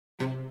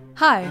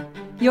Hi,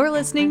 you're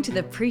listening to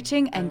the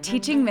preaching and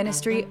teaching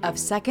ministry of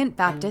Second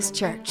Baptist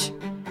Church.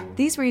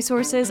 These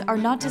resources are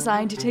not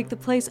designed to take the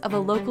place of a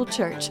local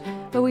church,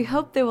 but we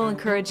hope they will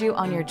encourage you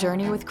on your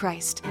journey with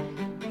Christ.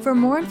 For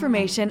more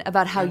information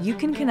about how you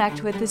can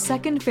connect with the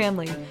Second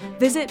family,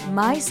 visit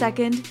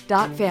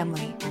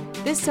mysecond.family.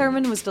 This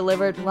sermon was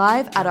delivered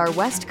live at our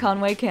West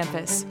Conway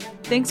campus.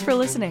 Thanks for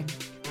listening.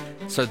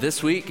 So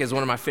this week is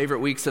one of my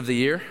favorite weeks of the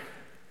year.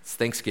 It's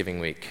Thanksgiving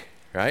week,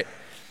 right?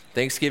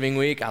 Thanksgiving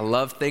week, I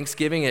love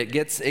Thanksgiving. It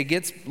gets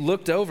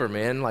looked over,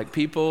 man. Like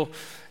people,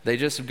 they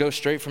just go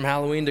straight from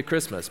Halloween to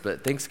Christmas,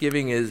 but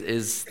Thanksgiving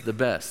is the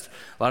best.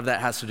 A lot of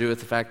that has to do with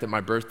the fact that my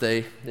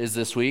birthday is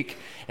this week,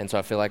 and so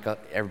I feel like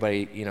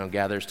everybody,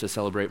 gathers to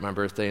celebrate my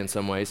birthday in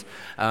some ways.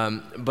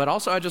 But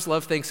also, I just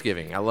love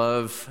Thanksgiving. I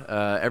love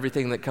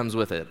everything that comes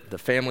with it. The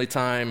family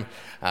time,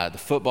 the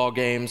football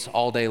games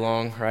all day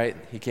long, right?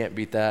 You can't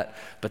beat that.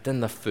 But then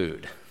the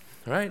food,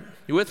 right?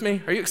 You with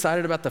me? Are you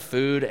excited about the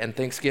food and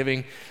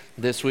Thanksgiving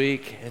this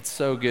week? It's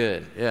so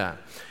good, yeah.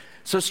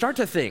 So start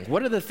to think,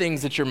 what are the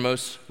things that you're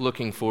most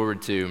looking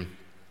forward to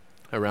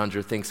around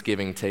your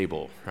Thanksgiving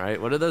table, right?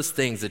 What are those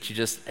things that you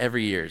just,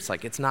 every year, it's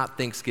like, it's not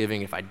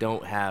Thanksgiving if I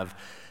don't have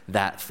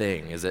that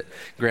thing. Is it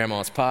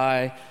grandma's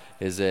pie?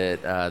 Is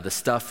it the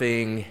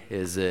stuffing?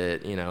 Is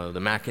it, the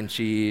mac and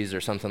cheese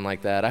or something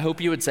like that? I hope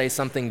you would say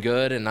something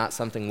good and not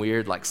something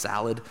weird like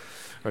salad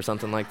or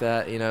something like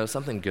that,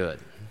 something good.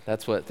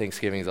 That's what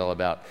Thanksgiving is all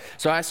about.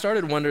 So I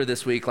started wondering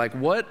this week,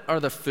 what are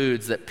the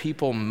foods that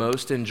people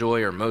most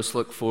enjoy or most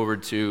look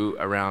forward to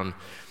around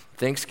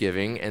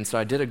Thanksgiving? And so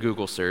I did a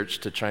Google search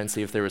to try and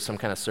see if there was some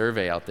kind of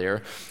survey out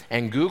there.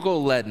 And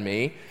Google led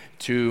me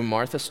to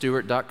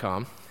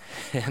marthastewart.com.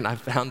 And I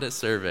found a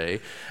survey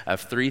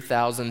of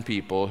 3,000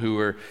 people who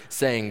were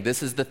saying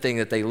this is the thing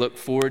that they look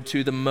forward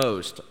to the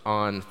most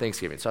on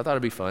Thanksgiving. So I thought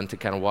it'd be fun to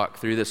kind of walk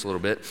through this a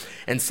little bit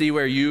and see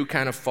where you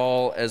kind of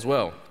fall as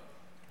well.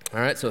 All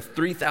right, so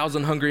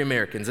 3,000 hungry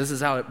Americans. This is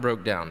how it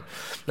broke down.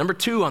 Number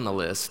 2 on the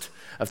list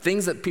of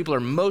things that people are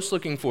most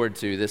looking forward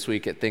to this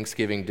week at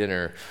Thanksgiving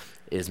dinner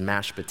is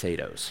mashed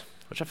potatoes,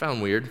 which I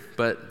found weird,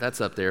 but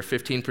that's up there.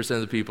 15%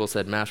 of the people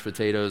said mashed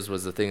potatoes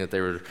was the thing that they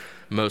were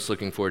most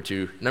looking forward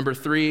to. Number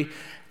 3,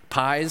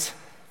 pies.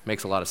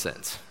 Makes a lot of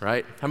sense,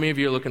 right? How many of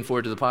you are looking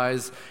forward to the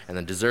pies and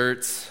the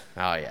desserts?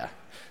 Oh, yeah.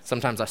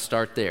 Sometimes I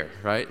start there,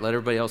 right? Let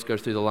everybody else go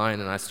through the line,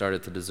 and I start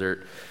at the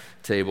dessert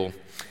table.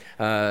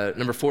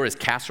 Number 4 is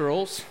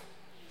casseroles.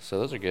 So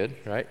those are good,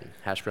 right?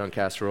 Hash brown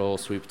casserole,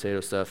 sweet potato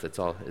stuff. It's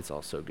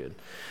all so good.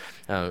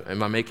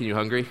 Am I making you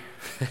hungry?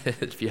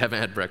 If you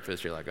haven't had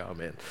breakfast, you're like, oh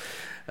man.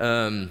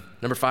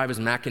 Number 5 is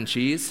mac and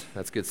cheese.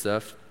 That's good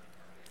stuff.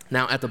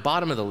 Now at the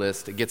bottom of the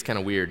list, it gets kind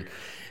of weird.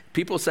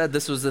 People said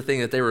this was the thing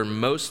that they were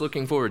most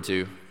looking forward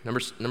to.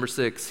 Number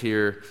 6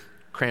 here,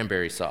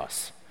 cranberry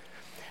sauce.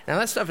 Now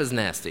that stuff is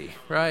nasty,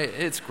 right?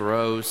 It's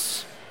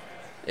gross.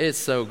 It's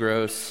so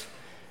gross.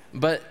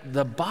 But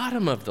the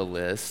bottom of the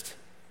list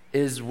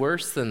is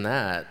worse than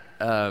that.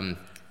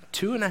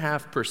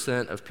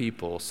 2.5% of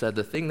people said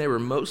the thing they were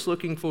most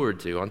looking forward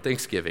to on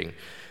Thanksgiving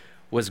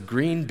was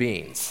green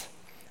beans.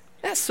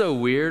 That's so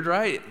weird,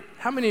 right?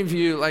 How many of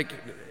you,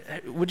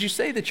 would you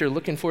say that you're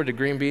looking forward to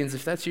green beans?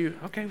 If that's you,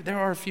 okay, there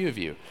are a few of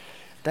you.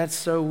 That's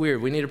so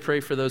weird. We need to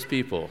pray for those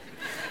people.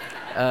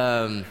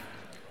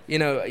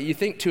 You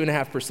think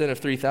 2.5% of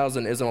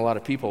 3,000 isn't a lot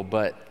of people,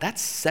 but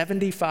that's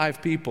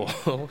 75 people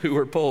who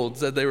were polled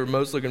said they were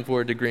most looking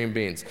forward to green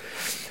beans.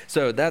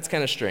 So that's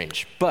kind of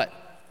strange. But,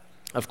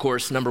 of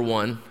course, number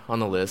 1 on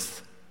the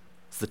list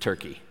is the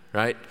turkey,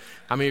 right?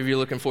 How many of you are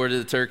looking forward to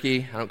the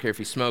turkey? I don't care if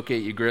you smoke it,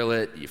 you grill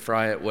it, you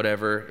fry it,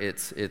 whatever.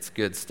 It's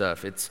good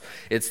stuff. It's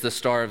the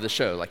star of the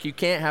show. You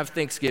can't have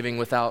Thanksgiving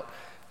without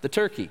the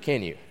turkey,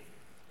 can you?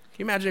 Can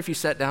you imagine if you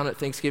sat down at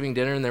Thanksgiving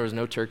dinner and there was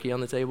no turkey on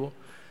the table?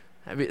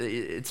 I mean,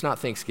 it's not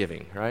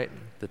Thanksgiving, right?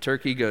 The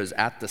turkey goes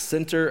at the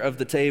center of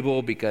the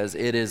table because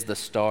it is the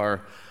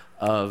star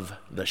of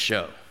the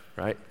show,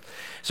 right?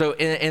 So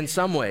in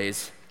some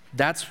ways,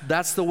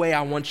 that's the way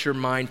I want your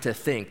mind to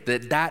think,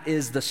 that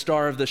is the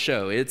star of the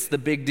show. It's the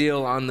big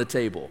deal on the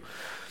table.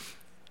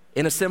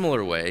 In a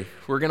similar way,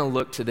 we're going to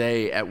look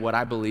today at what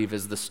I believe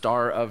is the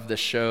star of the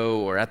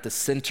show, or at the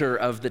center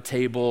of the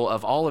table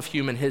of all of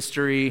human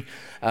history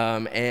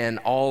and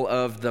all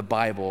of the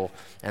Bible,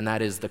 and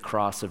that is the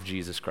cross of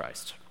Jesus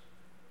Christ.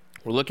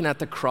 We're looking at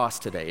the cross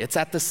today. It's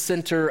at the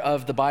center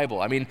of the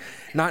Bible. I mean,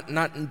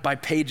 not by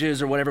pages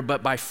or whatever,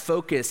 but by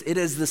focus. It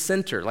is the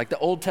center. The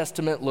Old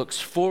Testament looks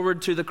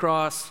forward to the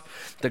cross.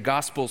 The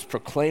Gospels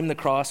proclaim the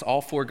cross.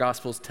 All 4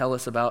 Gospels tell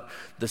us about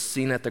the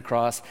scene at the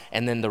cross.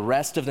 And then the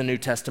rest of the New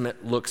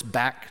Testament looks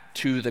back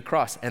to the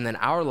cross. And then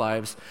our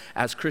lives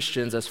as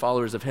Christians, as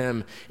followers of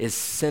Him, is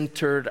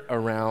centered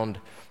around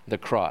the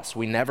cross.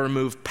 We never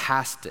move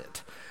past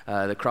it.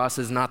 The cross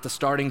is not the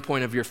starting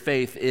point of your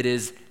faith. It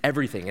is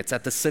everything. It's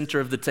at the center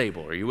of the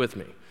table. Are you with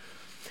me?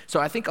 So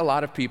I think a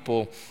lot of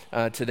people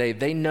today,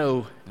 they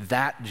know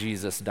that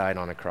Jesus died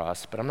on a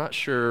cross, but I'm not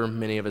sure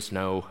many of us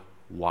know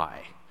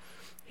why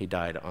he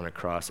died on a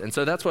cross. And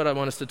so that's what I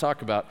want us to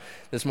talk about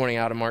this morning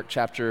out of Mark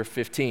chapter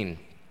 15.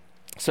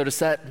 So to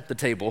set the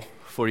table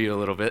for you a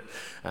little bit,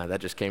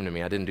 that just came to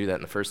me. I didn't do that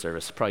in the first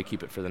service. Probably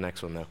keep it for the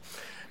next one,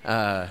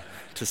 though.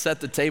 To set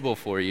the table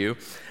for you,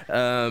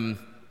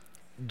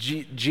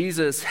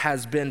 Jesus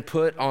has been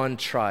put on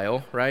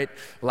trial, right?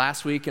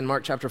 Last week in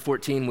Mark chapter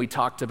 14, we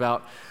talked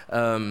about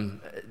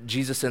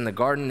Jesus in the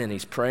garden, and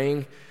he's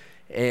praying,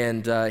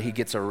 and he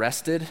gets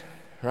arrested,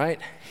 right?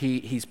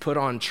 He's put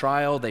on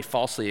trial. They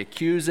falsely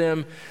accuse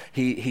him.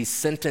 He's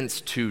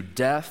sentenced to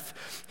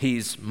death.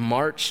 He's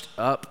marched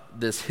up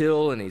this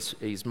hill, and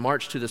he's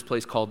marched to this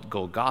place called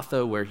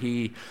Golgotha, where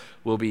he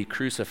will be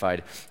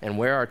crucified. And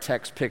where our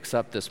text picks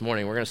up this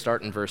morning, we're going to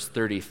start in verse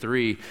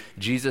 33.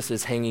 Jesus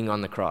is hanging on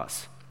the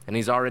cross, and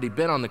he's already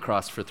been on the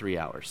cross for 3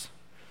 hours.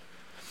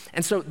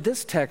 And so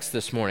this text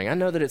this morning, I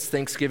know that it's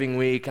Thanksgiving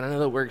week, and I know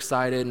that we're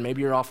excited, and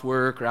maybe you're off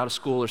work or out of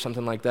school or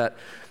something like that,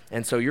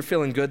 and so you're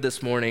feeling good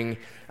this morning.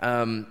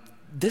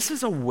 This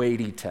is a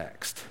weighty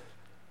text.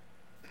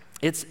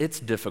 It's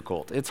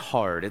difficult, it's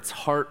hard, it's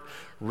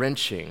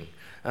heart-wrenching.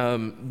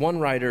 One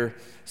writer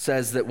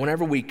says that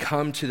whenever we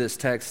come to this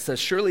text, it says,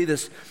 surely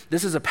this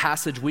is a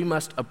passage we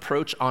must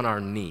approach on our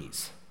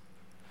knees.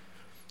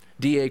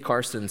 D.A.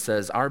 Carson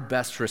says, our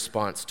best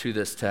response to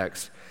this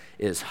text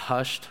is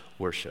hushed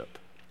worship.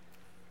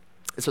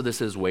 So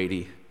this is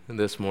weighty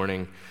this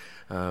morning.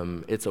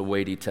 It's a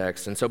weighty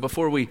text. And so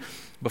before we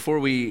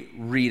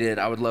read it,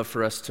 I would love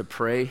for us to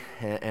pray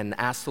and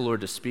ask the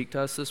Lord to speak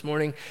to us this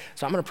morning.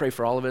 So I'm going to pray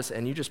for all of us,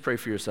 and you just pray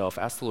for yourself.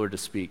 Ask the Lord to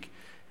speak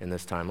in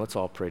this time. Let's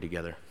all pray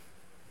together.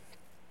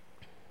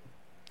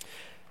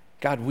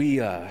 God,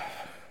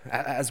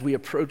 as we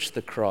approach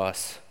the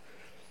cross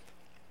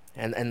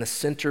and the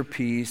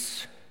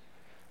centerpiece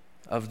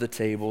of the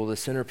table, the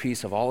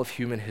centerpiece of all of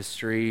human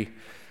history,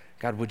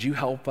 God, would you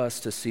help us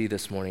to see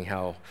this morning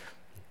how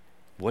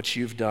what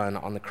you've done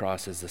on the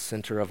cross is the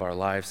center of our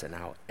lives and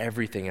how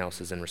everything else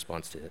is in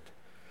response to it.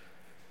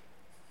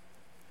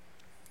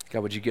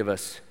 God, would you give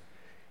us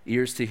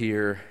ears to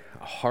hear,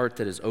 a heart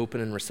that is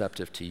open and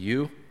receptive to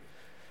you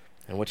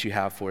and what you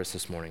have for us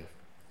this morning.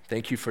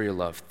 Thank you for your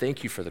love.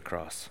 Thank you for the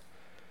cross.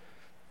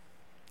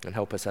 And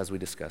help us as we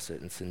discuss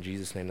it. It's in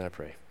Jesus' name that I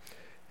pray.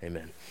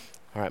 Amen.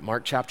 All right,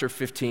 Mark chapter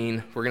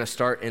 15. We're going to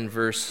start in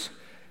verse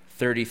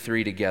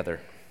 33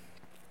 together.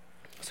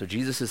 So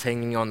Jesus is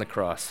hanging on the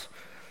cross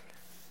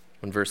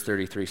when verse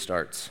 33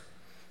 starts.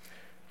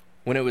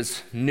 When it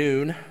was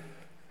noon,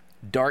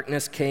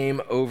 darkness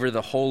came over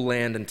the whole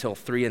land until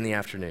 3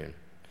 p.m.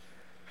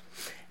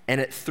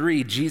 And at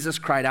 3, Jesus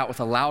cried out with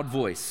a loud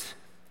voice,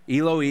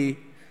 Eloi,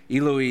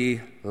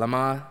 Eloi,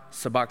 lama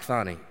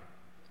sabachthani,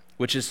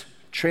 which is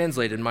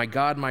translated, my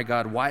God,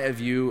 why have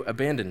you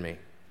abandoned me?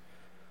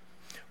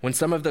 When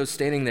some of those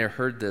standing there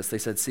heard this, they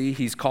said, see,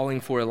 he's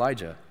calling for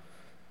Elijah.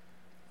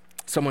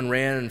 Someone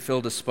ran and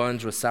filled a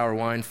sponge with sour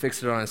wine,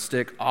 fixed it on a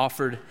stick,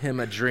 offered him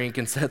a drink,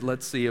 and said,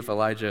 let's see if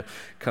Elijah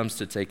comes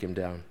to take him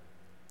down.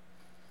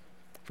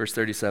 Verse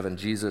 37,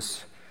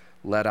 Jesus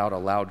let out a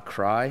loud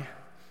cry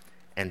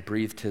and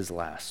breathed his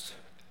last.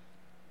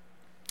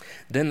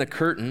 Then the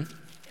curtain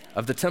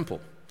of the temple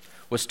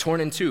was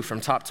torn in two from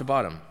top to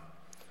bottom.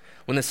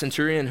 When the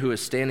centurion who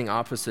was standing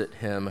opposite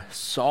him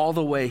saw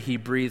the way he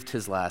breathed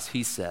his last,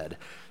 he said,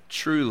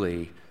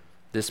 truly,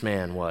 this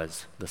man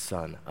was the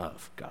Son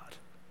of God.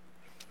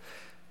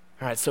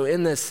 All right, so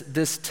in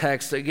this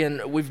text,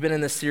 again, we've been in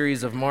this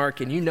series of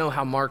Mark, and you know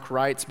how Mark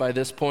writes by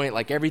this point.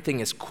 Like, everything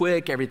is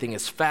quick, everything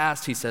is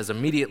fast. He says,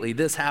 immediately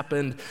this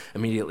happened,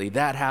 immediately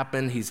that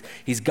happened.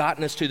 He's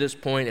gotten us to this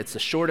point. It's the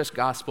shortest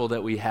gospel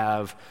that we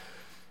have.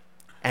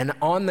 And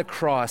on the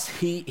cross,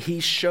 he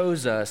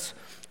shows us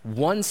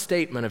one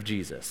statement of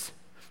Jesus.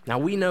 Now,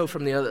 we know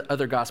from the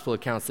other gospel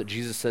accounts that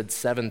Jesus said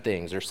 7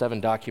 things, or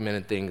 7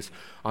 documented things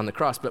on the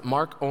cross, but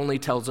Mark only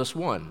tells us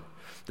one.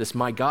 This,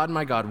 my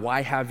God,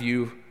 why have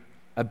you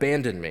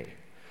abandoned me?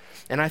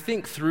 And I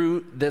think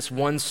through this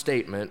one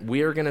statement,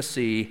 we are going to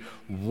see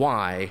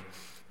why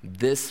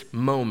this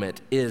moment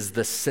is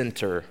the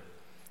center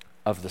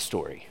of the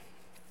story.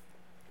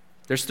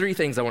 There's 3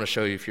 things I want to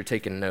show you if you're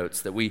taking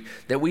notes that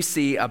we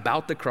see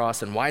about the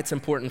cross and why it's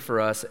important for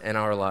us in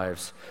our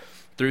lives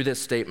through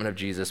this statement of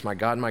Jesus, my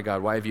God,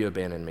 why have you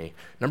abandoned me?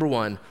 Number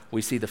 1,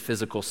 we see the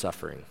physical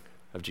suffering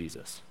of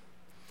Jesus.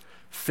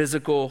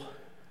 Physical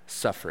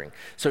suffering.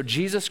 So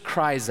Jesus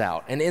cries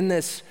out, and in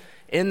this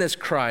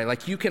cry,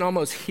 like, you can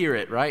almost hear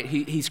it, right?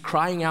 He's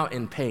crying out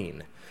in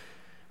pain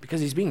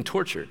because he's being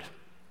tortured.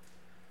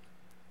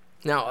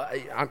 Now,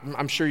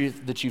 I'm sure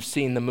that you've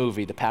seen the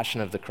movie, The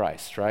Passion of the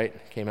Christ, right?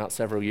 It came out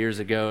several years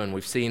ago, and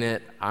we've seen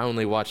it. I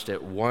only watched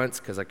it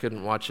once because I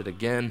couldn't watch it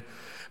again.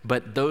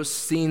 But those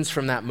scenes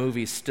from that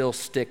movie still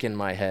stick in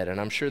my head,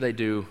 and I'm sure they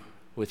do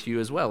with you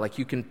as well. Like,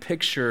 you can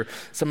picture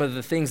some of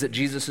the things that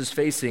Jesus is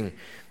facing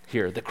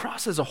here. The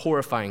cross is a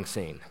horrifying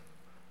scene.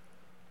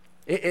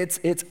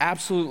 It's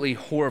absolutely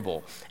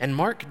horrible. And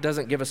Mark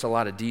doesn't give us a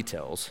lot of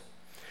details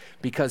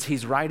because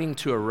he's writing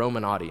to a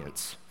Roman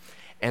audience.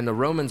 And the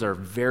Romans are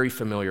very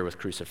familiar with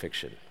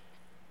crucifixion.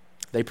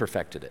 They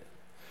perfected it,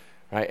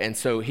 right? And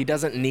so he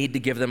doesn't need to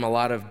give them a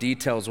lot of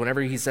details.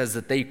 Whenever he says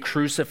that they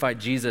crucified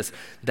Jesus,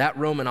 that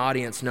Roman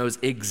audience knows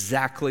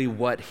exactly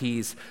what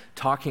he's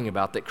talking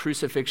about, that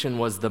crucifixion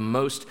was the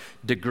most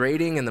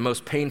degrading and the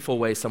most painful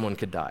way someone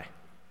could die.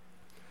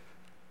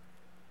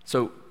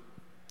 So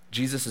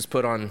Jesus is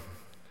put on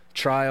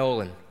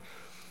trial,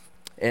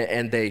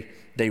 and they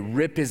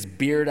rip his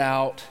beard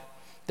out.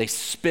 They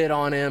spit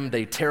on him.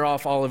 They tear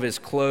off all of his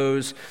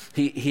clothes.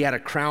 He had a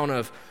crown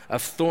of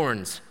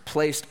thorns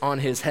placed on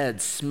his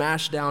head,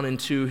 smashed down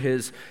into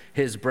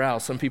his brow.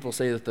 Some people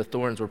say that the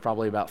thorns were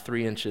probably about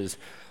 3 inches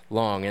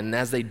long. And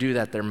as they do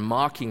that, they're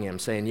mocking him,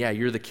 saying, yeah,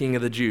 you're the king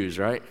of the Jews,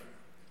 right?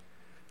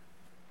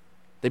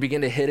 They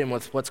begin to hit him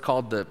with what's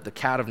called the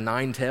cat of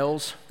nine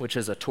tails, which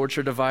is a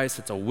torture device.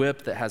 It's a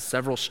whip that has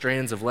several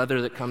strands of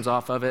leather that comes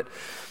off of it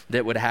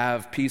that would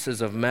have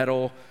pieces of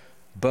metal,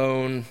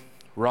 bone,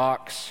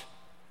 rocks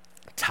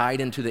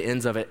tied into the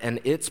ends of it. And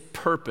its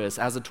purpose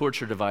as a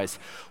torture device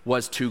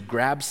was to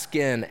grab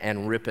skin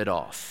and rip it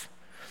off.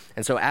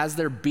 And so as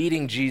they're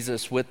beating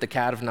Jesus with the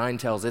cat of nine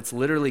tails, it's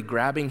literally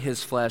grabbing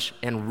his flesh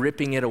and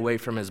ripping it away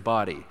from his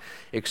body,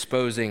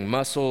 exposing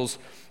muscles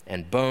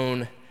and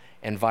bone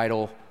and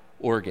vital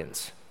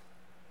organs.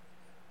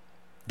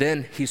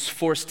 Then he's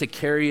forced to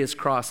carry his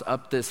cross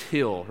up this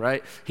hill,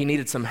 right? He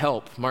needed some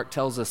help. Mark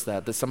tells us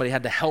that somebody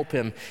had to help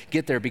him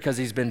get there because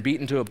he's been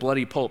beaten to a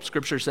bloody pulp.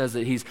 Scripture says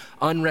that he's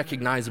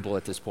unrecognizable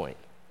at this point.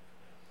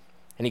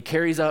 And he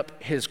carries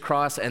up his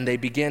cross, and they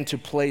begin to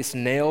place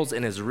nails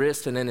in his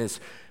wrist and in his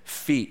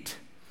feet,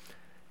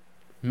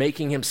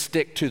 making him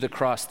stick to the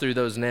cross through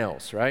those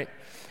nails, right?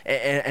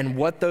 And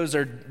what those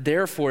are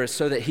there for is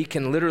so that he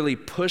can literally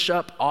push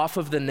up off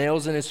of the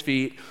nails in his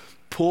feet,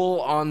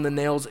 pull on the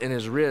nails in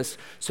his wrist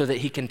so that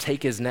he can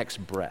take his next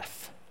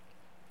breath.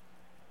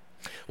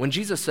 When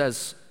Jesus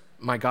says,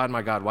 my God,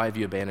 why have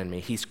you abandoned me?"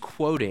 He's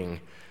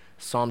quoting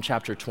Psalm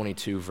chapter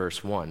 22,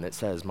 verse 1 that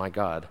says, "My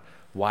God,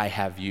 why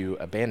have you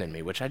abandoned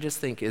me?" Which I just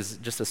think is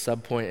just a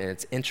subpoint, and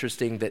it's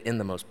interesting that in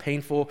the most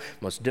painful,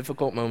 most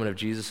difficult moment of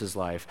Jesus'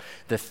 life,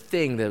 the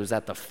thing that was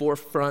at the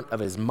forefront of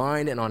his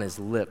mind and on his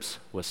lips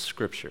was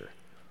Scripture.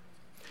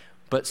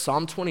 But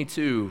Psalm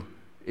 22,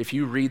 if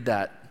you read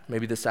that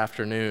maybe this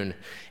afternoon,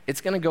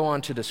 it's going to go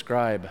on to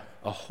describe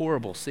a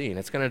horrible scene.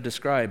 It's going to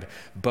describe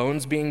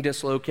bones being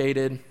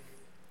dislocated,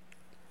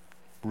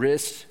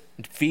 wrists,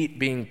 feet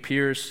being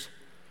pierced,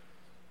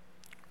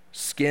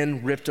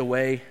 skin ripped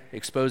away,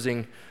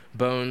 exposing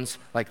bones.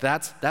 Like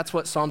that's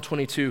what Psalm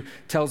 22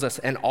 tells us.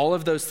 And all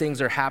of those things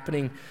are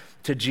happening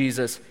to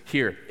Jesus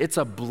here. It's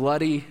a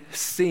bloody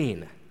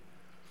scene.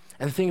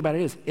 And the thing about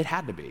it is, it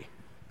had to be.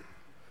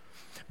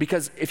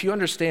 Because if you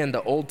understand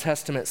the Old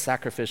Testament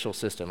sacrificial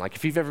system, like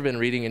if you've ever been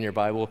reading in your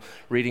Bible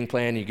reading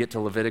plan, you get to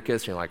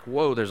Leviticus, and you're like,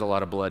 whoa, there's a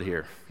lot of blood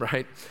here,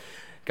 right?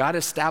 God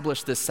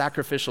established this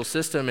sacrificial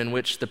system in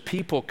which the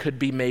people could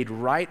be made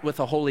right with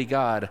a holy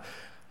God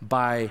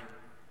by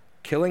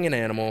killing an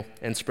animal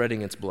and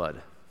spreading its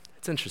blood.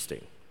 It's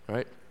interesting,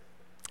 right?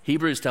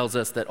 Hebrews tells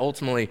us that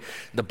ultimately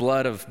the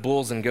blood of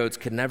bulls and goats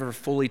could never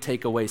fully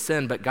take away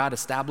sin, but God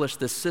established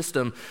this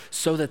system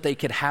so that they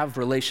could have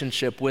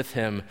relationship with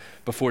him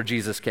before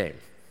Jesus came,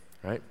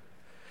 right?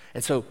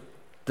 And so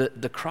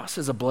the cross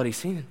is a bloody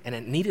scene, and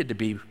it needed to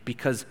be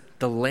because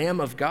the Lamb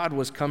of God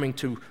was coming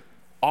to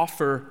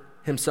offer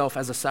himself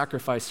as a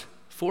sacrifice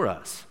for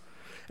us.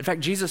 In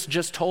fact, Jesus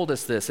just told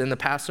us this in the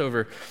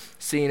Passover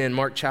scene in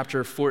Mark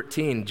chapter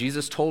 14.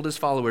 Jesus told his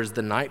followers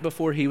the night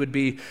before he would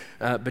be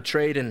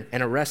betrayed and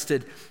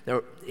arrested,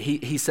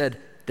 he said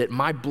that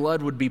my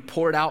blood would be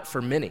poured out for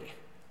many.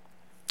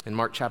 In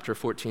Mark chapter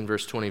 14,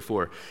 verse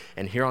 24.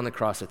 And here on the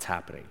cross, it's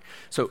happening.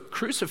 So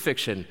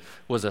crucifixion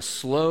was a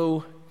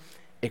slow,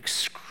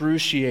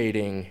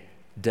 excruciating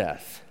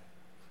death.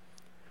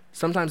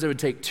 Sometimes it would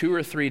take 2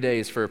 or 3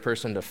 days for a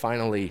person to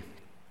finally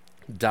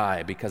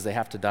die because they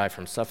have to die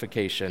from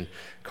suffocation,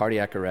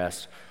 cardiac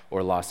arrest,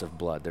 or loss of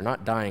blood. They're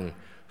not dying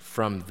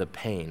from the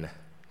pain.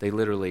 They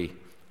literally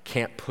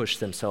can't push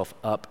themselves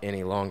up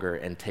any longer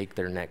and take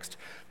their next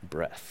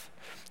breath.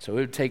 So it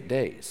would take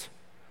days.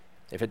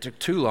 If it took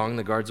too long,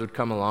 the guards would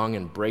come along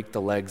and break the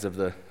legs of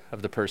the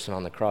person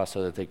on the cross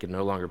so that they could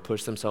no longer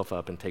push themselves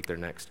up and take their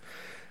next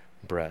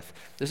breath.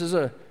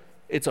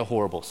 It's a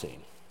horrible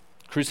scene.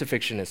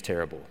 Crucifixion is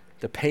terrible.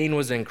 The pain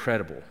was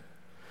incredible.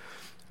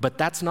 But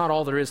that's not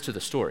all there is to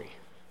the story.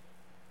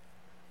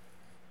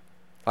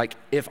 Like,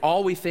 if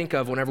all we think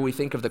of whenever we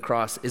think of the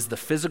cross is the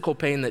physical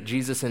pain that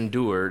Jesus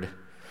endured,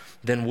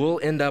 then we'll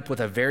end up with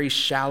a very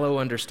shallow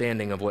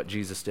understanding of what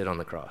Jesus did on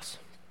the cross.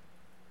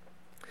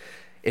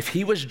 If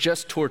he was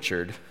just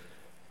tortured,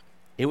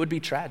 it would be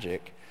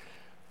tragic,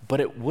 but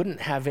it wouldn't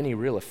have any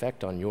real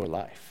effect on your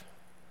life.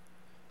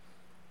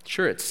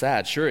 Sure, it's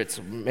sad. Sure,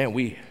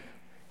 we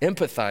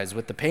empathize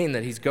with the pain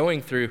that he's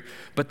going through,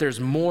 but there's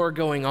more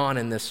going on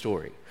in this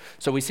story.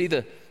 So we see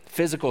the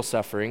physical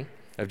suffering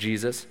of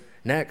Jesus.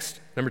 Next,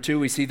 number 2,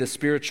 we see the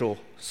spiritual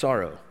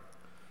sorrow.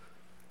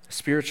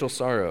 Spiritual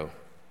sorrow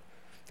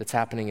that's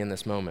happening in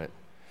this moment.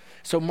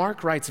 So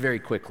Mark writes very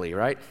quickly,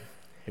 right?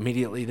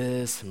 immediately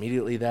this,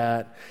 immediately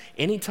that.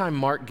 Anytime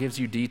Mark gives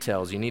you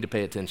details, you need to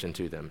pay attention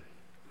to them.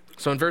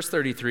 So in verse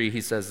 33,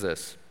 he says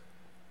this,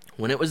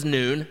 when it was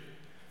noon,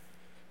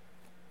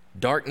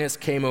 darkness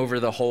came over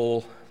the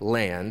whole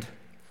land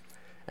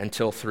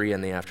until 3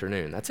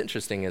 p.m. That's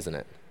interesting, isn't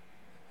it?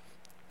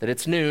 That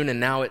it's noon and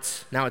now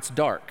it's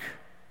dark.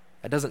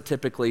 That doesn't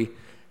typically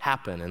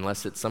happen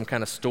unless it's some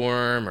kind of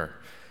storm or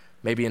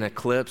maybe an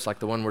eclipse like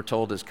the one we're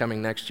told is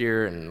coming next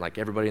year and like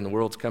everybody in the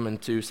world's coming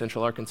to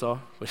Central Arkansas.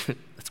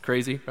 That's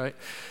crazy, right?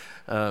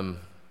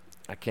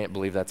 I can't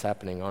believe that's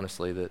happening,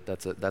 honestly,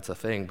 that's a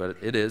thing, but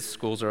it is.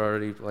 Schools are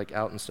already like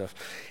out and stuff.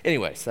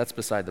 Anyways, that's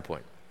beside the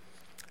point.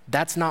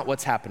 That's not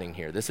what's happening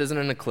here. This isn't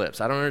an eclipse.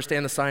 I don't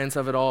understand the science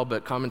of it all,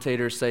 but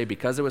commentators say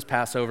because it was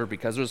Passover,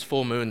 because it was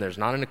full moon, there's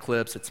not an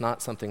eclipse. It's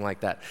not something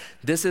like that.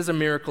 This is a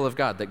miracle of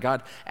God, that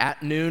God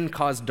at noon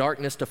caused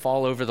darkness to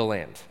fall over the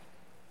land,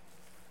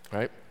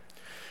 right?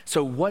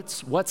 So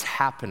what's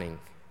happening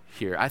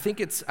here? I think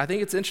it's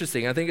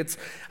interesting. I think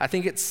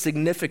it's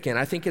significant.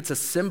 I think it's a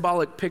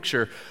symbolic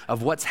picture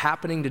of what's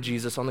happening to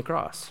Jesus on the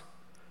cross.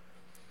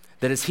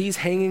 That as he's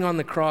hanging on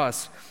the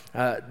cross,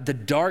 the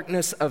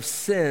darkness of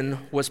sin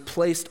was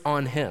placed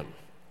on him.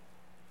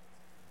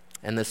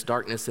 And this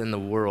darkness in the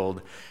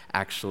world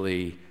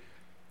actually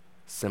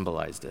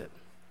symbolized it.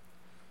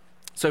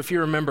 So if you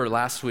remember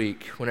last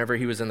week, whenever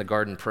he was in the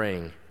garden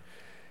praying,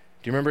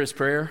 do you remember his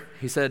prayer?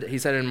 He said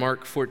in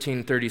Mark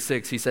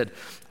 14:36, he said,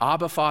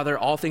 Abba, Father,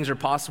 all things are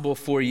possible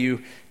for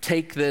you.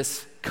 Take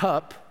this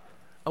cup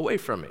away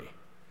from me.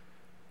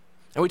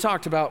 And we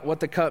talked about what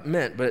the cup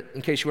meant, but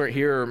in case you weren't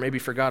here or maybe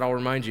forgot, I'll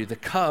remind you. The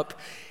cup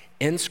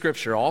in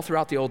Scripture, all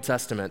throughout the Old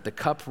Testament, the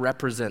cup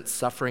represents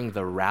suffering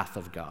the wrath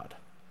of God.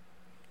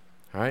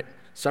 All right?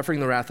 Suffering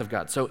the wrath of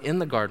God. So in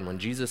the garden, when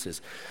Jesus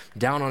is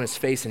down on his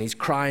face and he's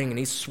crying and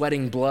he's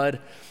sweating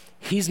blood,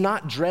 he's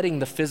not dreading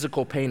the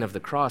physical pain of the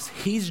cross.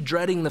 He's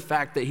dreading the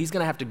fact that he's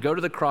going to have to go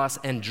to the cross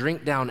and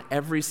drink down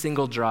every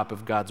single drop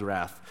of God's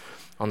wrath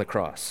on the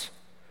cross.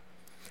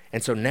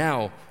 And so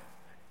now,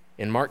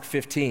 in Mark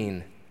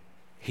 15,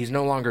 he's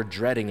no longer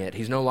dreading it.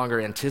 He's no longer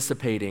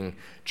anticipating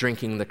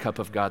drinking the cup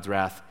of God's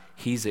wrath.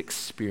 He's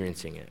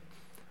experiencing it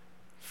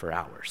for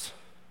hours.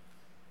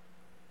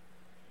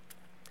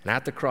 And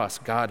at the cross,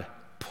 God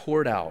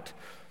poured out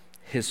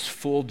his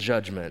full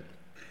judgment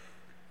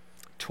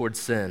towards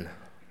sin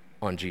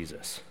on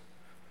Jesus.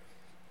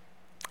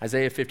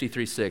 Isaiah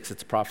 53:6,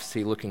 it's a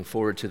prophecy looking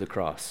forward to the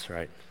cross,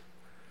 right?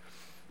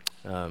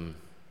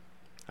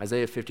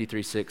 Isaiah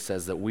 53:6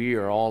 says that we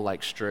are all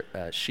like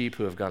sheep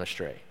who have gone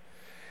astray.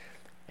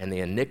 And the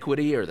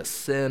iniquity or the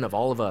sin of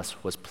all of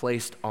us was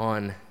placed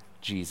on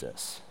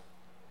Jesus.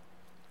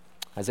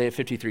 Isaiah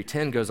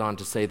 53:10 goes on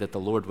to say that the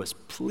Lord was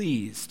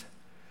pleased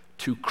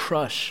to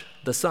crush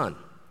the Son.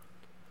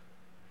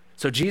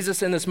 So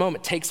Jesus in this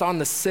moment takes on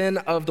the sin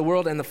of the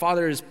world and the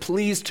Father is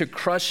pleased to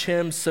crush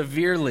him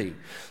severely.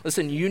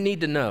 Listen, you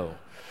need to know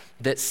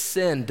that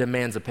sin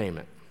demands a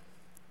payment.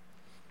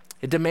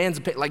 It demands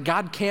a payment. Like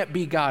God can't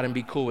be God and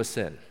be cool with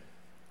sin.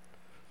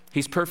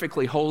 He's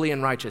perfectly holy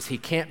and righteous. He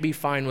can't be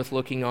fine with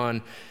looking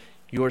on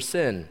your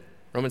sin.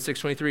 Romans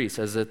 6:23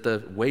 says that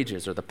the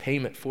wages or the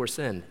payment for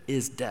sin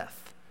is death.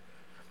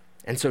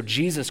 And so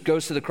Jesus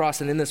goes to the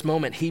cross, and in this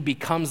moment, he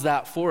becomes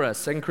that for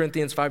us. 2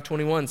 Corinthians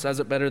 5:21 says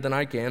it better than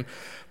I can.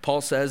 Paul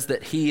says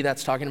that he,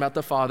 that's talking about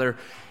the Father,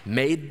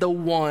 made the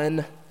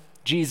one,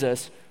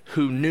 Jesus,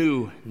 who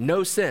knew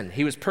no sin.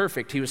 He was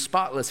perfect. He was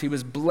spotless. He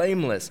was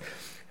blameless.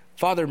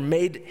 Father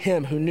made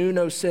him who knew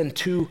no sin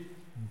to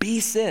be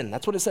sin.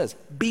 That's what it says.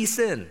 Be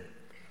sin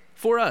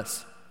for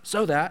us,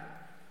 so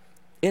that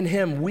in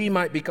him we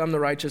might become the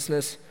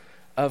righteousness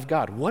of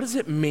God. What does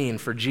it mean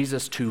for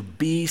Jesus to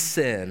be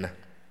sin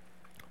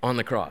on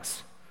the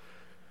cross?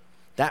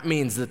 That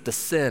means that the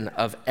sin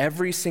of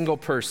every single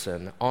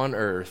person on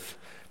earth,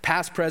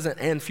 past, present,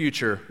 and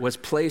future, was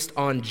placed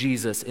on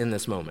Jesus in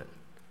this moment.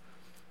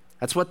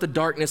 That's what the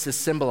darkness is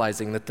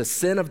symbolizing, that the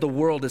sin of the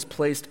world is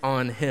placed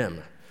on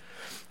him.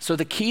 So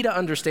the key to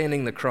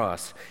understanding the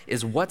cross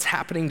is what's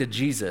happening to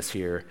Jesus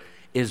here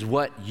is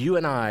what you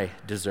and I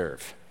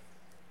deserve.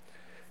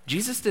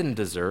 Jesus didn't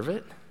deserve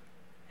it.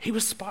 He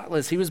was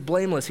spotless. He was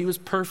blameless. He was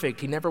perfect.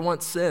 He never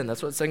once sinned.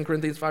 That's what 2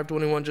 Corinthians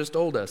 5:21 just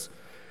told us.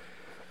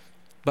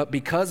 But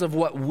because of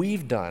what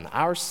we've done,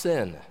 our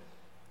sin,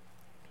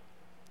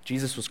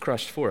 Jesus was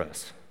crushed for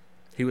us.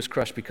 He was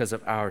crushed because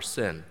of our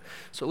sin.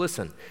 So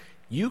listen,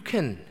 you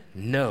can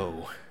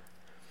know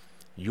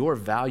your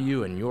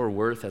value and your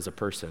worth as a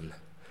person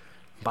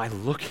by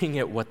looking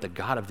at what the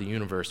God of the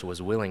universe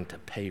was willing to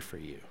pay for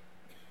you.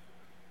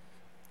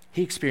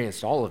 He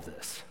experienced all of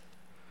this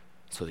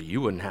so that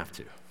you wouldn't have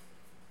to.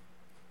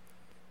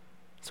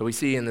 So we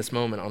see in this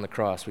moment on the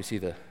cross, we see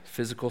the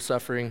physical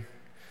suffering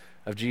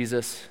of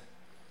Jesus.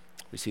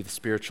 We see the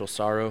spiritual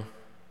sorrow.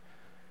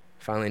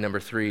 Finally, number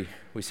 3,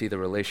 we see the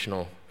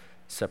relational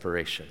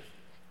separation.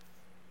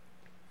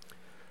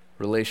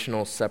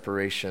 Relational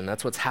separation.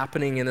 That's what's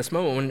happening in this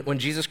moment. When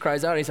Jesus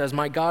cries out, he says,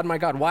 my God,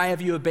 why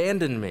have you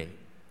abandoned me?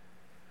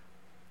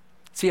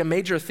 See, a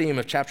major theme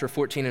of chapter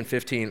 14 and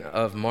 15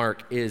 of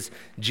Mark is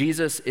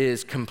Jesus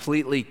is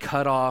completely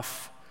cut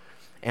off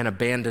and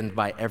abandoned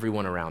by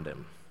everyone around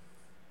him.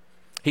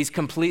 He's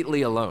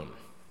completely alone,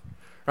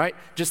 right?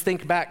 Just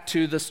think back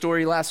to the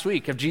story last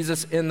week of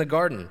Jesus in the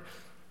garden.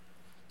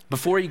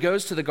 Before he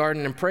goes to the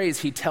garden and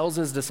prays, he tells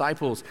his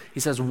disciples, he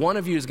says, one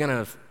of you is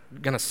gonna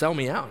sell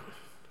me out.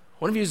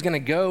 One of you is gonna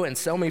go and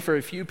sell me for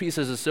a few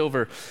pieces of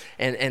silver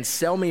and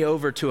sell me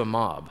over to a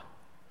mob.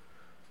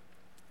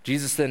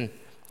 Jesus then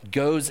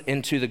goes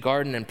into the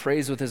garden and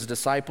prays with his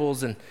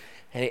disciples, and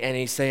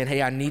he's saying,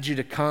 hey, I need you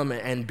to come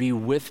and be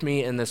with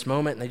me in this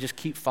moment, and they just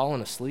keep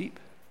falling asleep.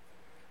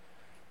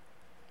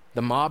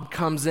 The mob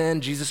comes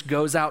in, Jesus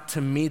goes out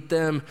to meet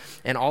them,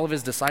 and all of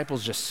his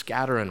disciples just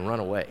scatter and run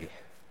away.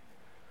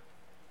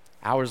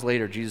 Hours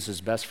later, Jesus'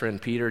 best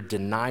friend Peter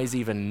denies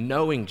even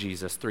knowing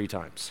Jesus 3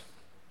 times.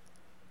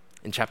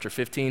 In chapter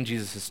 15,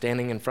 Jesus is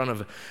standing in front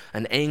of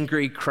an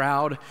angry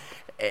crowd,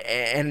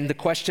 and the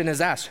question is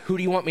asked, who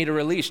do you want me to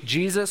release,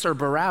 Jesus or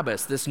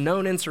Barabbas, this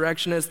known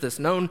insurrectionist, this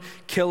known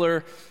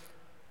killer?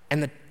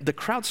 And the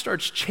crowd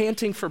starts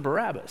chanting for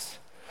Barabbas.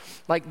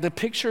 Like, the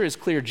picture is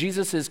clear.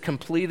 Jesus is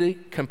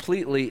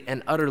completely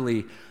and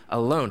utterly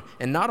alone.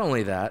 And not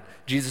only that,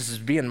 Jesus is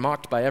being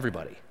mocked by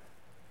everybody.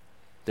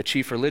 The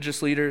chief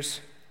religious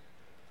leaders,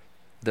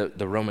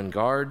 the Roman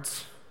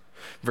guards.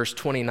 Verse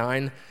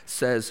 29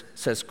 says,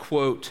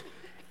 quote,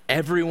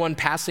 everyone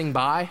passing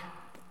by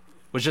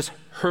was just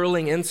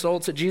hurling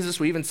insults at Jesus.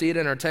 We even see it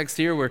in our text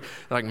here where,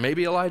 like,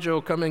 maybe Elijah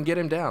will come and get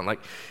him down. Like,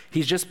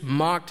 he's just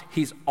mocked.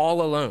 He's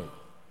all alone,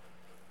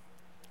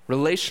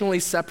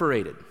 relationally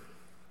separated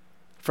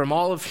from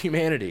all of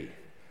humanity.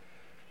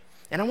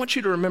 And I want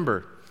you to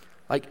remember,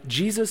 like,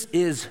 Jesus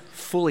is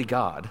fully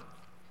God,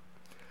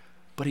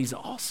 but he's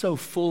also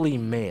fully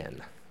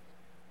man,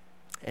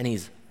 and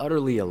he's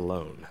utterly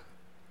alone.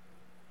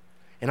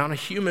 And on a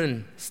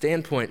human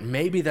standpoint,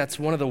 maybe that's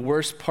one of the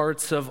worst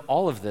parts of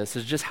all of this,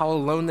 is just how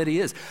alone that he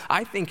is.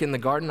 I think in the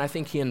garden, I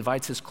think he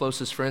invites his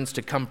closest friends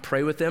to come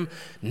pray with him,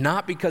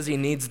 not because he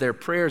needs their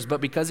prayers, but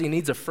because he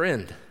needs a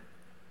friend.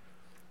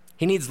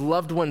 He needs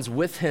loved ones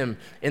with him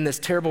in this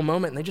terrible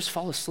moment, and they just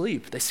fall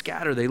asleep. They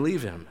scatter, they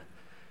leave him.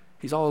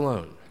 He's all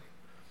alone.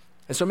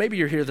 And so maybe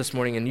you're here this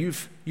morning and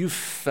you've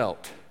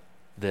felt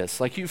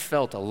this, like you've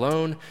felt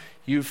alone,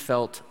 you've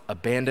felt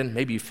abandoned,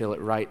 maybe you feel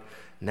it right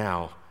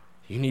now.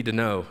 You need to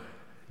know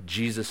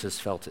Jesus has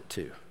felt it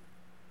too.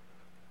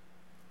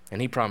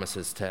 And he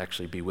promises to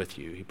actually be with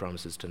you. He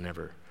promises to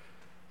never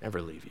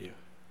leave you.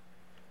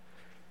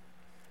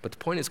 But the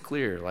point is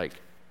clear, like,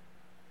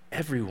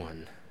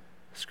 everyone,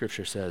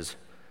 Scripture says,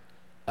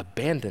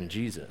 abandoned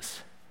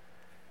Jesus,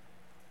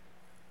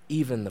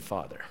 even the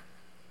Father.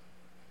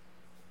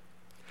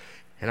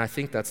 And I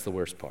think that's the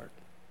worst part.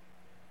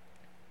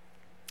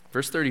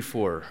 Verse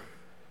 34,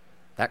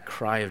 that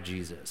cry of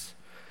Jesus,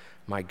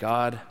 my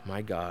God,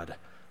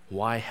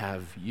 why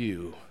have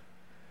you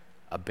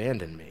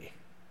abandoned me?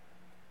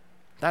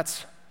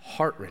 That's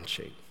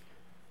heart-wrenching.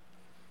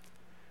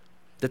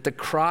 That the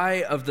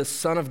cry of the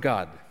Son of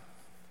God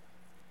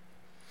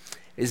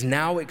is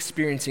now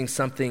experiencing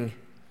something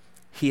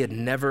he had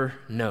never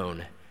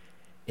known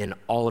in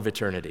all of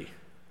eternity.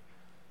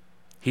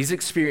 He's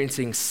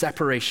experiencing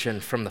separation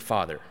from the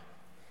Father.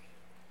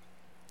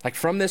 Like,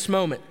 from this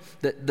moment,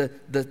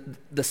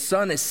 the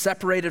Son is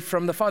separated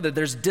from the Father.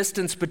 There's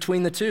distance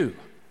between the two.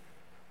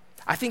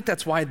 I think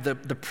that's why the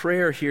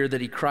prayer here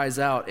that he cries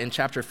out in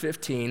chapter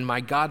 15,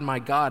 my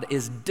God,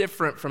 is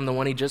different from the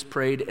one he just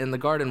prayed in the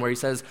garden where he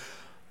says,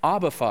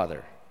 Abba,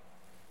 Father.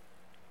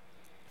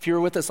 If you were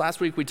with us last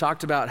week, we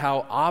talked about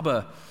how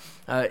Abba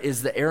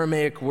is the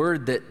Aramaic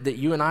word that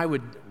you and I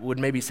would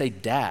maybe say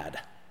dad.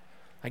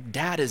 Like,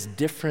 dad is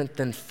different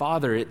than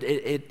father.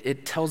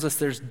 It tells us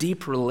there's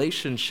deep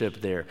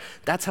relationship there.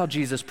 That's how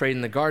Jesus prayed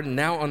in the garden.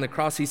 Now on the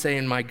cross, he's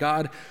saying, my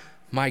God.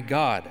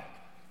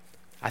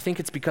 I think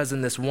it's because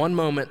in this one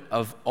moment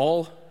of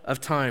all of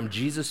time,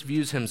 Jesus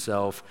views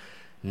himself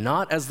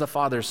not as the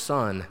Father's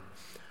son,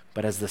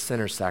 but as the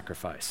sinner's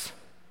sacrifice.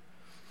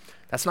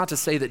 That's not to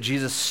say that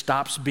Jesus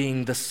stops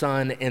being the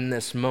Son in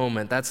this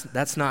moment.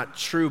 That's not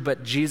true,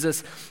 but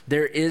Jesus,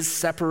 there is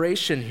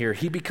separation here.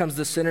 He becomes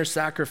the sinner's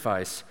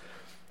sacrifice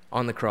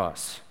on the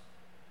cross.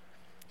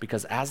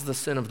 Because as the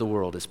sin of the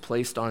world is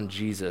placed on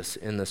Jesus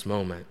in this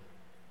moment,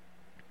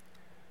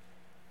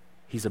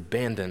 he's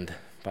abandoned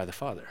by the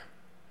Father.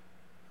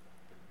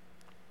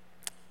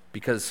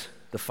 Because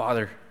the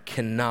Father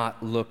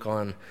cannot look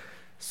on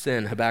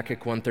sin.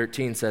 Habakkuk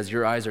 1:13 says,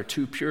 your eyes are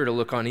too pure to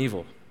look on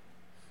evil.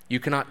 You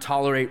cannot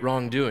tolerate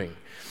wrongdoing.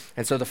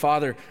 And so the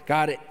Father,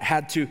 God,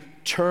 had to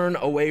turn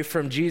away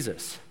from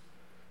Jesus.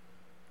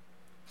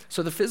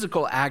 So the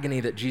physical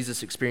agony that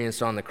Jesus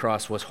experienced on the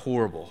cross was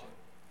horrible.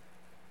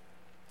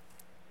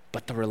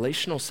 But the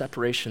relational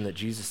separation that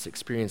Jesus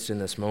experienced in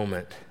this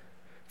moment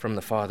from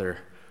the Father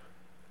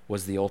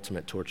was the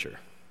ultimate torture.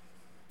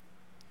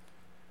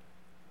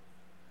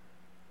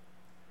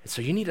 And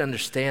so you need to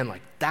understand,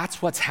 like,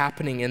 that's what's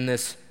happening in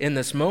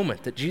this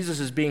moment, that Jesus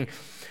is being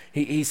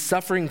He's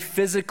suffering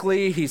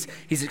physically, he's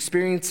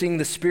experiencing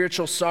the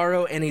spiritual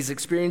sorrow, and he's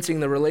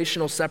experiencing the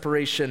relational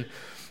separation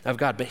of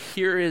God. But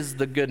here is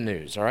the good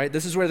news, all right?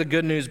 This is where the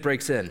good news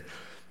breaks in.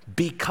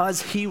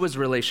 Because he was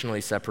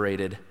relationally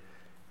separated,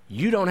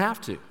 you don't have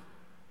to.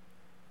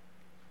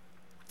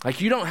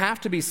 Like, you don't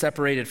have to be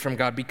separated from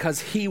God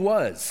because he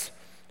was.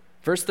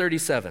 Verse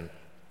 37.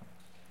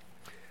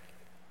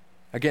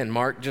 Again,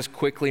 Mark just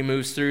quickly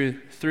moves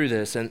through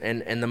this,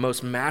 and the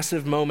most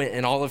massive moment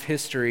in all of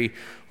history,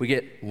 we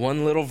get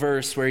one little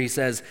verse where he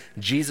says,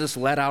 Jesus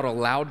let out a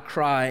loud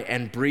cry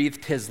and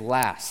breathed his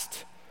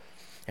last,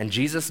 and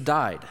Jesus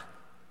died.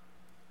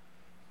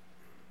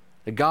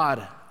 The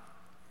God,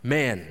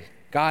 man,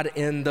 God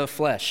in the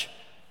flesh,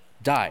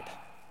 died.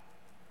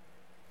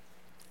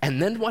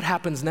 And then what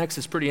happens next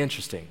is pretty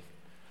interesting.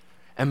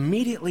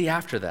 Immediately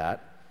after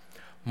that,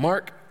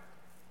 Mark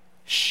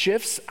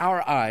shifts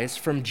our eyes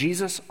from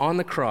Jesus on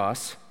the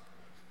cross,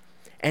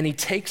 and he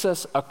takes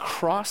us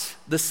across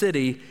the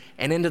city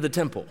and into the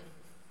temple.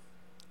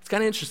 It's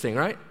kind of interesting,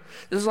 right?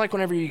 This is like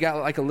whenever you got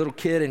like a little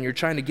kid and you're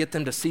trying to get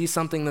them to see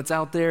something that's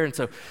out there, and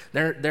so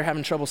they're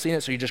having trouble seeing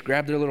it, so you just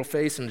grab their little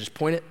face and just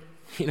point it,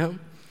 you know?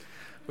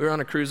 We were on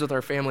a cruise with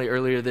our family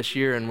earlier this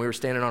year, and we were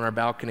standing on our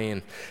balcony,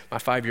 and my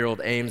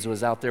 5-year-old Ames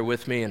was out there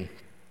with me, and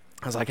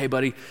I was like, hey,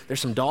 buddy, there's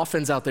some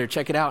dolphins out there.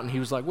 Check it out. And he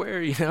was like,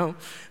 where, you know?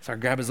 So I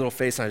grab his little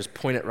face, and I just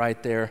point it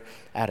right there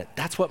at it.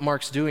 That's what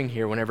Mark's doing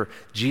here. Whenever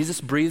Jesus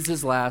breathes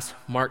his last,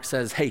 Mark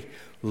says, hey,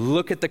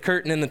 look at the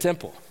curtain in the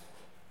temple.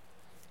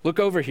 Look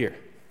over here.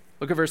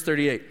 Look at verse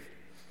 38.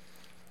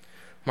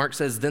 Mark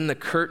says, then the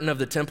curtain of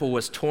the temple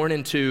was torn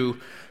in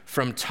two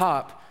from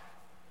top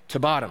to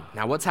bottom.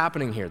 Now, what's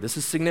happening here? This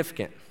is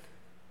significant.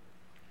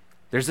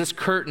 There's this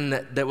curtain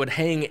that would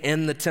hang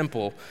in the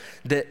temple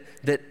that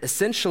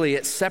essentially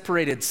it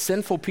separated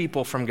sinful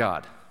people from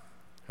God,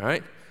 all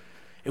right?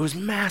 It was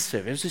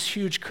massive. It was this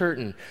huge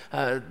curtain.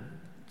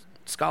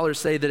 Scholars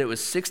say that it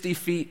was 60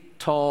 feet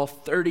tall,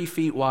 30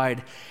 feet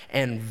wide,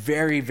 and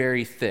very,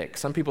 very thick.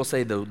 Some people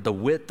say the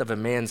width of a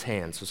man's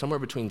hand, so somewhere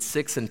between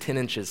 6 and 10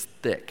 inches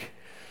thick.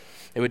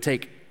 It would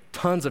take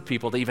tons of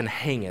people to even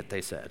hang it,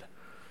 they said,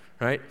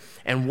 right?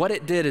 And what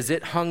it did is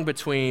it hung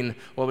between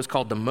what was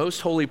called the most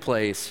holy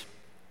place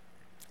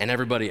and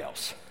everybody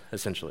else,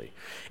 essentially.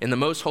 In the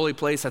most holy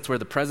place, that's where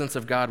the presence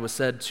of God was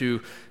said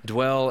to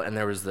dwell, and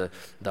there was the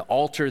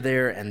altar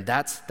there, and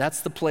that's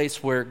the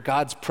place where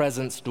God's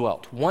presence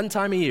dwelt. One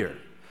time a year,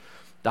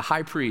 the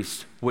high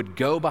priest would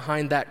go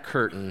behind that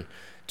curtain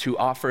to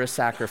offer a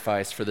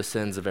sacrifice for the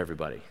sins of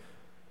everybody.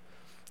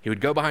 He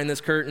would go behind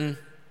this curtain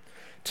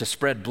to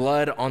spread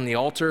blood on the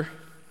altar,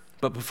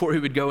 but before he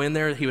would go in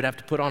there, he would have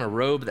to put on a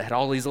robe that had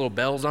all these little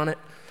bells on it,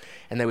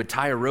 and they would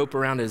tie a rope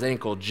around his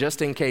ankle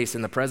just in case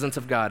in the presence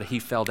of God he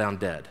fell down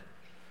dead.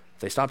 If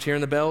they stopped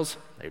hearing the bells,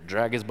 they'd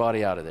drag his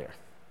body out of there.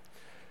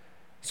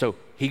 So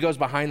he goes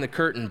behind the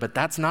curtain, but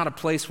that's not a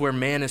place where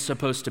man is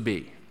supposed to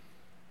be.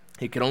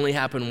 It could only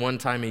happen one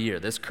time a year.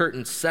 This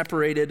curtain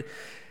separated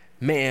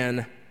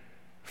man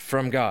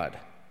from God.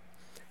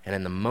 And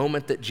in the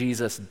moment that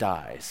Jesus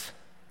dies,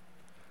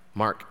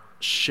 Mark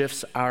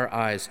shifts our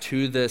eyes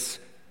to this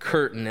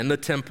curtain in the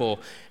temple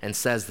and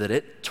says that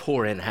it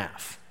tore in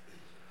half,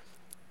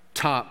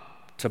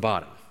 top to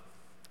bottom,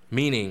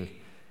 meaning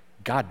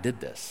God did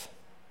this.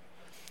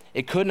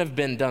 It couldn't have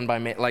been done by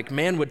man. Like,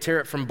 man would tear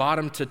it from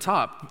bottom to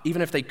top,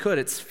 even if they could.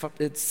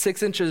 It's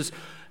 6 inches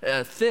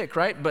thick,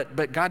 right?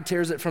 But God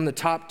tears it from the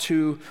top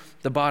to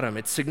the bottom.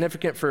 It's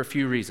significant for a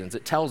few reasons.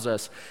 It tells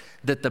us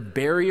that the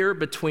barrier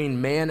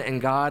between man and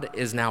God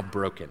is now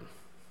broken.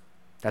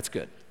 That's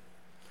good.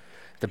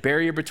 The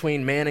barrier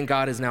between man and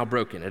God is now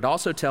broken. It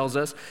also tells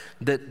us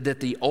that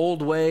the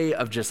old way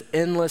of just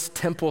endless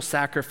temple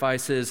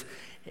sacrifices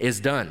is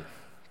done.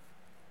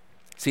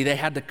 See, they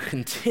had to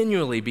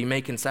continually be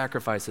making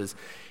sacrifices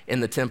in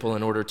the temple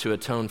in order to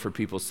atone for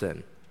people's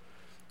sin.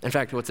 In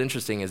fact, what's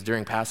interesting is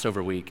during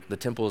Passover week, the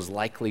temple is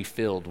likely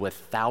filled with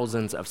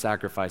thousands of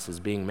sacrifices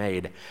being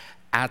made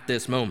at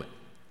this moment.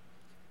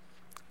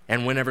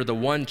 And whenever the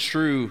one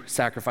true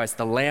sacrifice,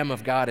 the Lamb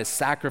of God, is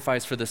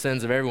sacrificed for the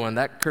sins of everyone,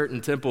 that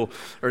curtain temple,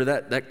 or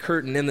that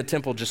curtain in the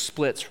temple just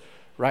splits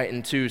right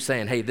in two,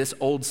 saying, hey, this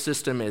old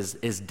system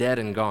is dead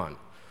and gone.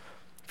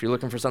 If you're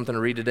looking for something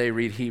to read today,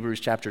 read Hebrews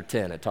chapter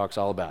 10. It talks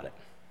all about it.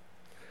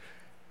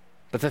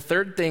 But the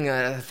third thing,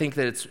 I think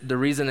that it's the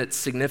reason it's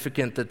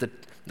significant that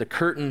the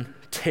curtain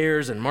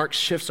tears and Mark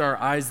shifts our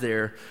eyes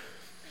there,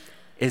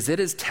 is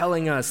it is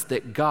telling us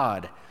that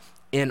God,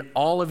 in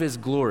all of his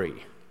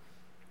glory,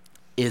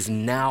 is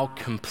now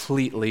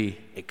completely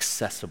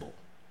accessible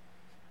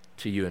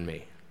to you and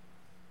me.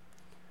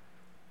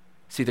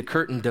 See, the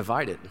curtain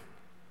divided.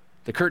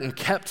 The curtain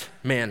kept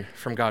man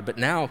from God, but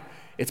now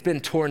it's been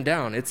torn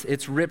down.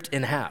 It's ripped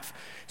in half.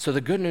 So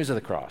the good news of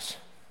the cross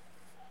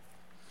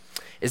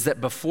is that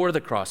before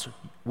the cross,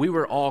 we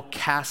were all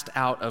cast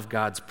out of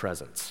God's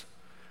presence.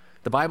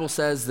 The Bible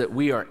says that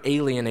we are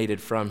alienated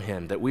from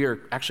him, that we are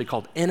actually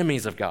called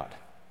enemies of God.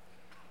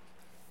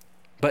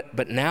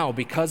 But now,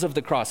 because of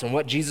the cross and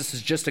what Jesus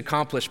has just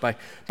accomplished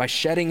by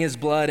shedding his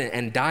blood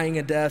and dying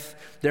a death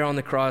there on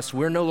the cross,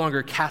 we're no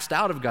longer cast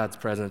out of God's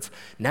presence.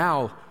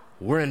 Now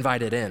we're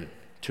invited in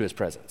to his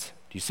presence.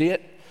 Do you see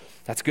it?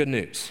 That's good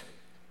news.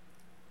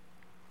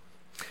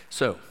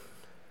 So,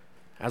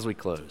 as we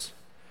close,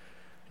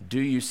 do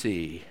you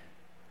see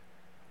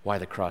why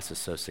the cross is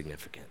so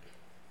significant?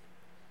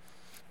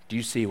 Do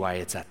you see why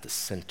it's at the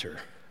center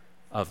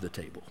of the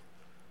table?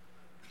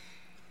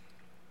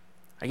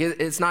 I guess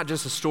it's not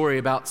just a story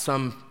about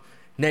some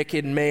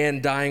naked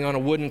man dying on a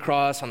wooden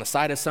cross on the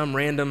side of some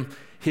random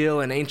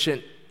hill in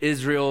ancient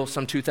Israel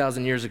some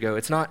 2,000 years ago.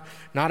 It's not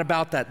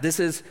about that. This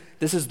is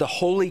the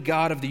holy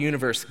God of the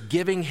universe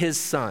giving his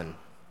son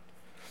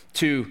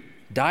to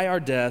die our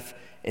death,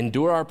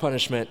 endure our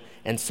punishment,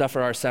 and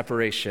suffer our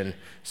separation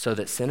so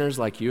that sinners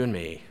like you and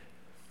me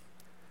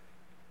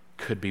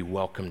could be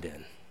welcomed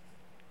in,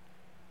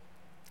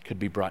 could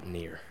be brought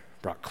near,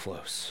 brought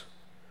close.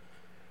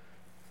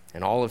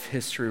 And all of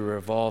history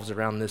revolves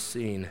around this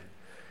scene.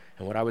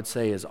 And what I would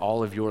say is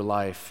all of your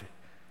life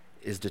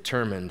is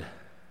determined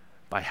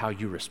by how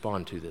you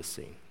respond to this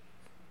scene.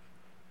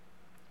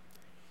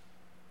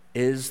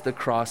 Is the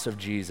cross of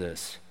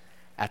Jesus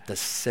at the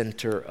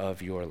center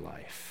of your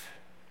life?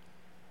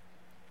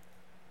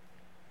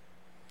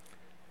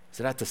 Is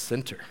it at the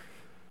center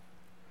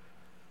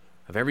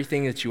of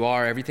everything that you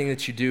are, everything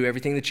that you do,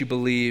 everything that you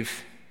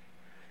believe?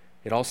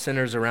 It all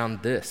centers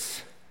around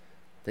this,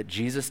 that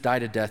Jesus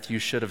died a death you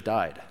should have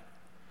died.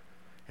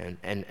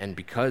 And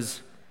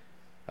because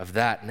of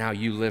that, now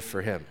you live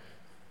for him.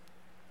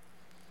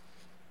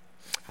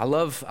 I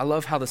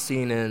love how the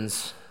scene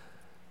ends.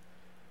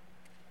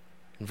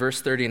 In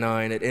verse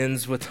 39, it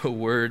ends with the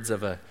words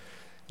of a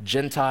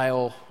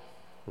Gentile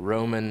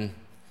Roman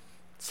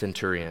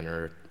centurion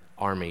or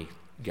army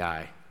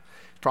guy,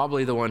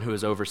 probably the one who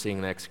was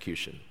overseeing the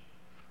execution.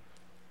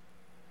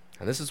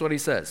 And this is what he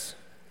says.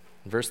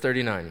 In verse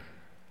 39,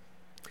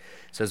 it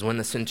says, when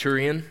the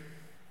centurion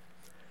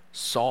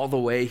saw the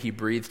way he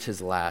breathed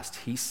his last,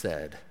 he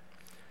said,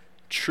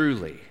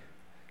 truly,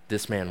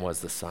 this man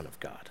was the Son of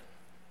God.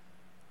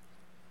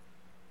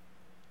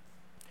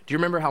 Do you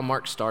remember how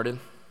Mark started?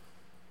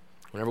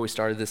 Whenever we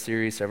started this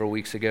series several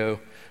weeks ago,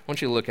 I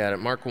want you to look at it.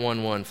 Mark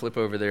 1:1, flip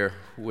over there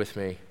with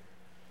me.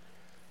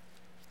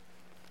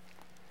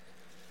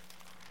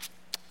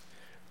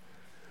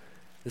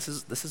 This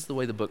is the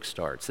way the book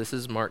starts. This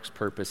is Mark's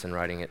purpose in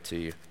writing it to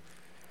you. It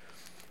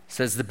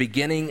says, the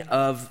beginning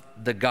of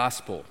the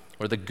gospel,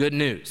 or the good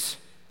news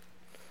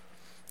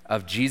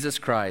of Jesus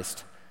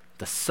Christ,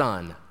 the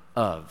Son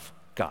of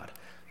God.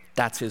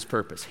 That's his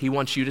purpose. He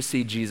wants you to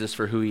see Jesus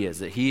for who he is,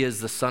 that he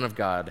is the Son of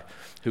God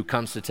who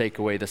comes to take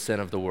away the sin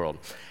of the world.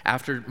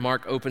 After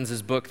Mark opens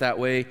his book that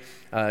way,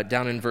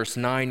 down in verse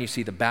 9, you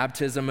see the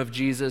baptism of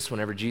Jesus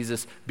whenever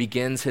Jesus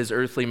begins his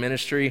earthly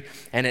ministry.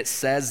 And it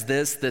says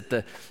this,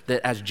 that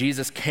as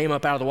Jesus came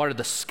up out of the water,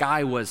 the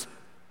sky was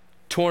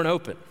torn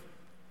open.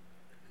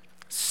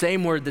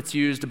 Same word that's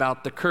used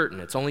about the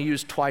curtain. It's only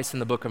used twice in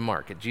the book of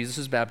Mark, at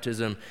Jesus'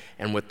 baptism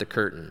and with the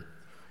curtain.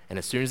 And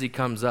as soon as he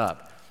comes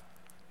up,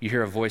 you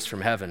hear a voice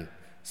from heaven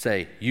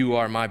say, you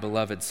are my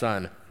beloved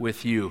Son,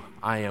 with you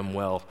I am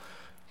well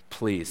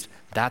pleased.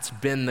 That's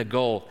been the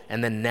goal.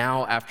 And then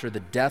now, after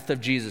the death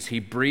of Jesus, he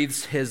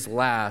breathes his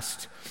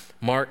last.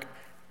 Mark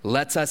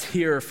lets us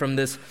hear from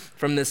this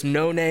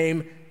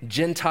no-name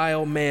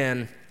Gentile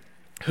man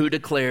who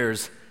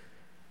declares,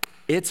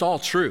 it's all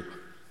true.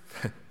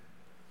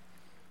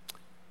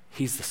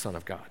 He's the Son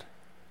of God.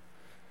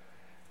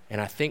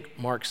 And I think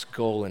Mark's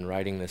goal in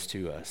writing this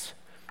to us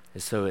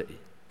is so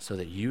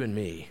that you and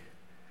me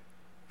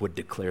would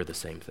declare the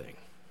same thing,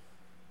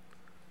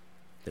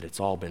 that it's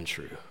all been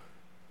true.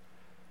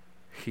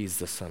 He's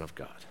the Son of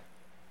God.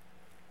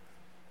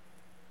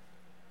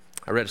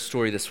 I read a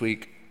story this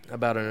week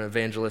about an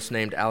evangelist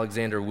named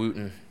Alexander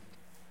Wooten.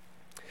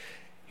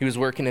 He was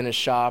working in his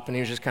shop and he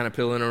was just kind of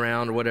pilling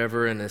around or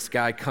whatever, and this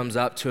guy comes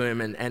up to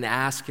him and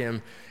asks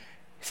him,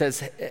 he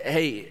says,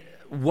 hey,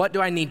 what do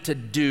I need to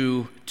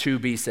do to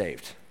be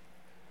saved?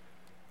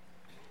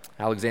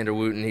 Alexander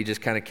Wooten, he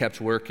just kind of kept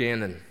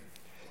working and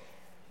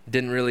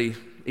didn't really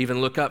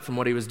even look up from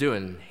what he was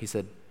doing. He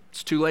said,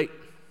 it's too late.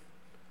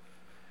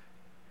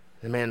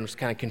 The man was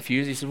kind of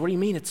confused. He said, what do you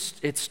mean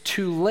it's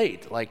too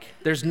late? Like,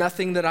 there's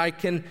nothing that I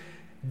can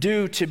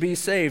do to be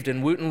saved.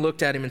 And Wooten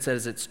looked at him and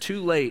says, it's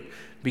too late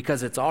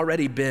because it's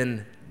already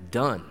been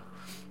done.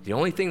 The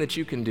only thing that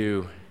you can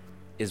do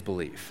is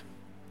believe.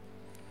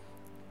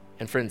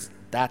 And friends,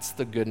 that's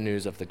the good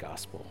news of the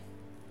gospel,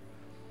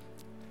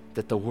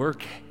 that the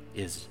work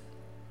is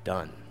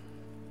done.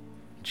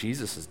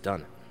 Jesus has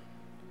done it.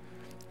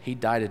 He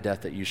died a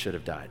death that you should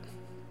have died.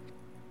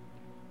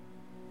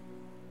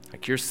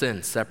 Like, your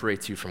sin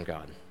separates you from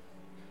God,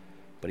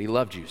 but he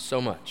loved you so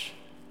much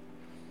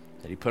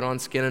that he put on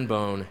skin and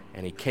bone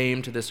and he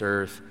came to this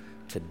earth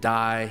to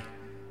die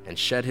and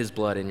shed his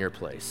blood in your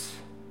place.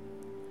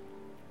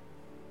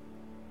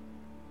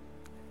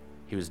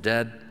 He was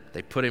dead.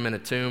 They put him in a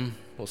tomb.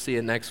 We'll see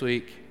it next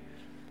week.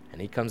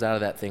 And he comes out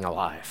of that thing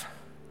alive.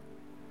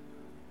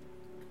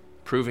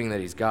 proving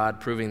that he's God,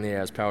 proving that he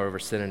has power over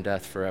sin and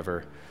death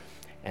forever.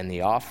 And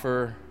the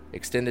offer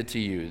extended to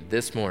you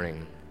this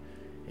morning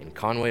in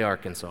Conway,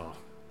 Arkansas,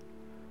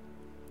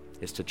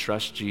 is to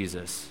trust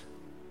Jesus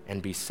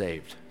and be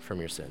saved from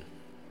your sin.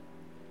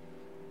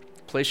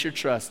 Place your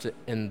trust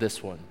in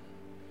this one,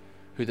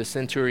 who the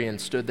centurion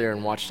stood there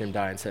and watched him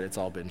die and said, it's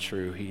all been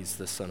true. He's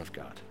the Son of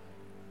God.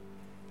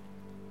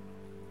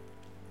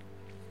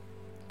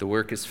 The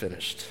work is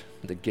finished.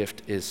 The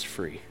gift is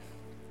free.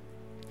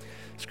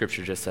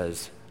 Scripture just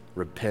says,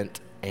 repent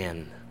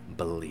and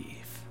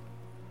believe.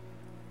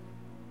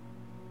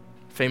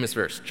 Famous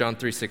verse, John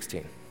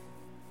 3:16.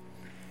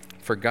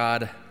 For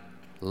God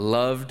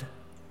loved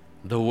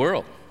the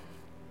world,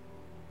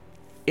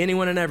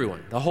 anyone and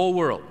everyone, the whole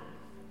world,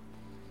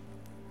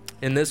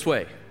 in this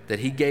way, that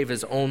he gave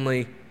his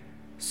only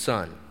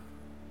Son.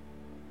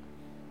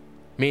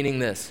 Meaning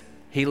this,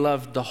 he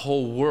loved the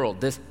whole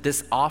world.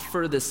 This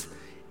offer, this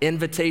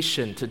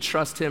invitation to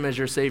trust him as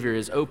your Savior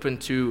is open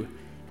to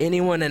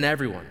anyone and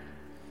everyone.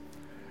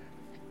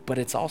 But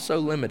it's also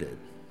limited,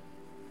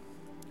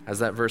 as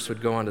that verse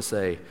would go on to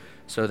say,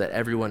 so that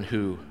everyone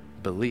who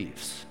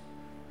believes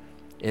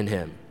in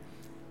him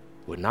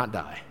would not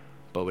die,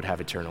 but would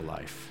have eternal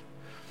life.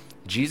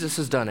 Jesus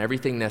has done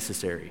everything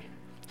necessary.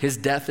 His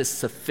death is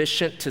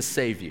sufficient to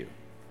save you,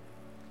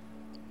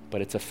 but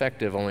it's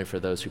effective only for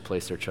those who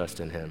place their trust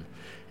in him.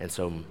 And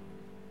so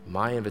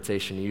my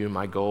invitation to you,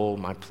 my goal,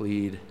 my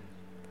plead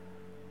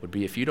would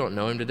be, if you don't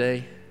know him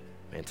today,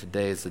 man,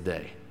 today is the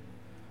day.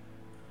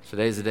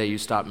 Today's the day you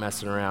stop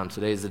messing around.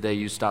 Today's the day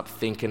you stop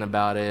thinking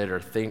about it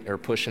or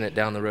pushing it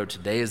down the road.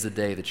 Today is the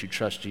day that you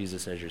trust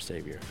Jesus as your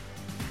Savior.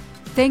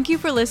 Thank you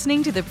for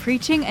listening to the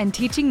preaching and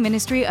teaching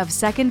ministry of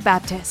Second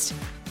Baptist.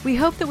 We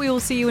hope that we will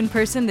see you in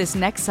person this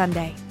next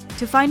Sunday.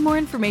 To find more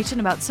information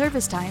about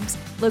service times,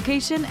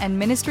 location, and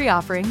ministry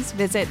offerings,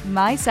 visit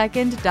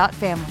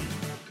mysecond.family.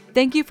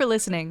 Thank you for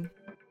listening.